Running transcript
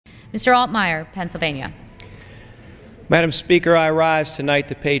Mr. Altmire, Pennsylvania. Madam Speaker, I rise tonight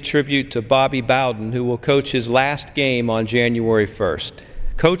to pay tribute to Bobby Bowden, who will coach his last game on January 1st.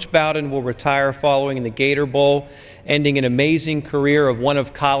 Coach Bowden will retire following the Gator Bowl, ending an amazing career of one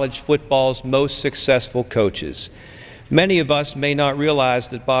of college football's most successful coaches. Many of us may not realize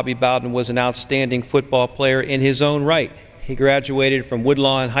that Bobby Bowden was an outstanding football player in his own right. He graduated from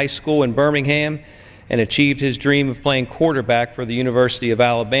Woodlawn High School in Birmingham and achieved his dream of playing quarterback for the University of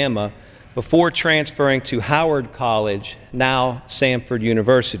Alabama before transferring to Howard College, now Samford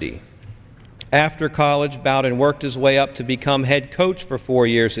University. After college, Bowden worked his way up to become head coach for 4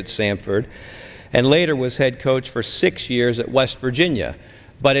 years at Samford, and later was head coach for 6 years at West Virginia.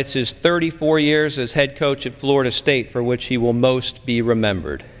 But it's his 34 years as head coach at Florida State for which he will most be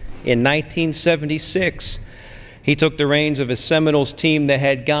remembered. In 1976, he took the reins of his Seminoles team that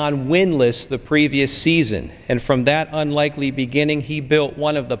had gone winless the previous season, and from that unlikely beginning, he built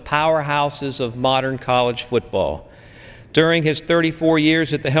one of the powerhouses of modern college football. During his 34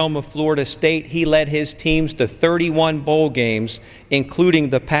 years at the helm of Florida State, he led his teams to 31 bowl games, including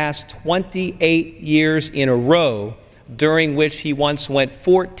the past 28 years in a row, during which he once went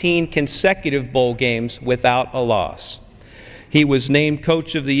 14 consecutive bowl games without a loss. He was named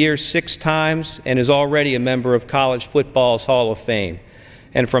Coach of the Year 6 times and is already a member of college football's Hall of Fame.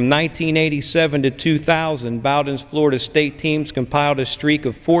 And from 1987 to 2000, Bowden's Florida State teams compiled a streak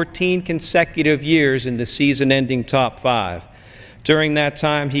of 14 consecutive years in the season-ending top 5. During that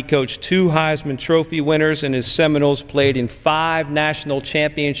time, he coached 2 Heisman Trophy winners, and his Seminoles played in 5 national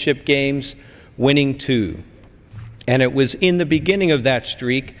championship games, winning 2. And it was in the beginning of that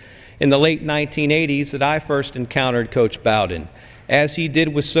streak, in the late 1980s, that I first encountered Coach Bowden. As he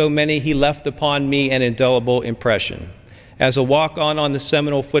did with so many, he left upon me an indelible impression. As a walk-on the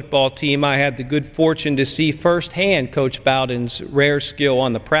Seminole football team, I had the good fortune to see firsthand Coach Bowden's rare skill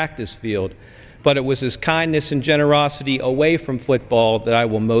on the practice field, but it was his kindness and generosity away from football that I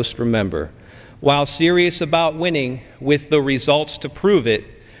will most remember. While serious about winning, with the results to prove it,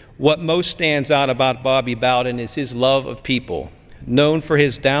 what most stands out about Bobby Bowden is his love of people. Known for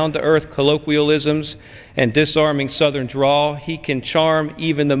his down-to-earth colloquialisms and disarming Southern drawl, he can charm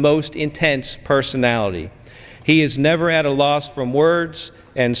even the most intense personality. He is never at a loss for words,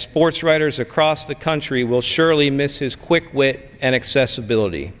 and sports writers across the country will surely miss his quick wit and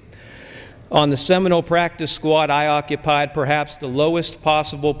accessibility. On the Seminole practice squad, I occupied perhaps the lowest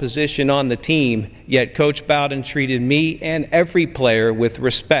possible position on the team, yet Coach Bowden treated me and every player with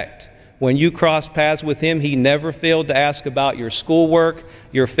respect. When you crossed paths with him, he never failed to ask about your schoolwork,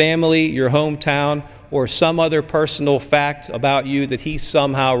 your family, your hometown, or some other personal fact about you that he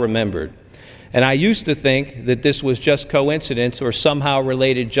somehow remembered. And I used to think that this was just coincidence or somehow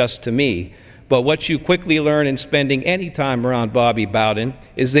related just to me. But what you quickly learn in spending any time around Bobby Bowden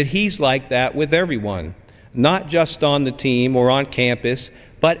is that he's like that with everyone, not just on the team or on campus,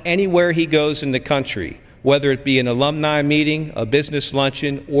 but anywhere he goes in the country, whether it be an alumni meeting, a business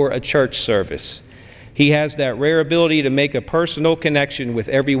luncheon, or a church service. He has that rare ability to make a personal connection with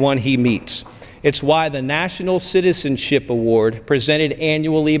everyone he meets. It's why the National Citizenship Award, presented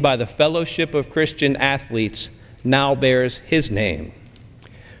annually by the Fellowship of Christian Athletes, now bears his name.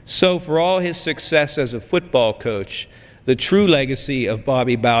 So for all his success as a football coach, the true legacy of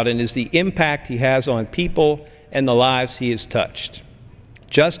Bobby Bowden is the impact he has on people and the lives he has touched.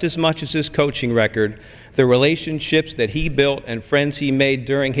 Just as much as his coaching record, the relationships that he built and friends he made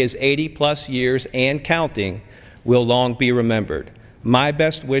during his 80-plus years and counting will long be remembered. My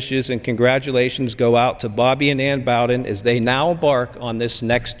best wishes and congratulations go out to Bobby and Ann Bowden as they now embark on this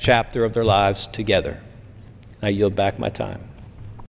next chapter of their lives together. I yield back my time.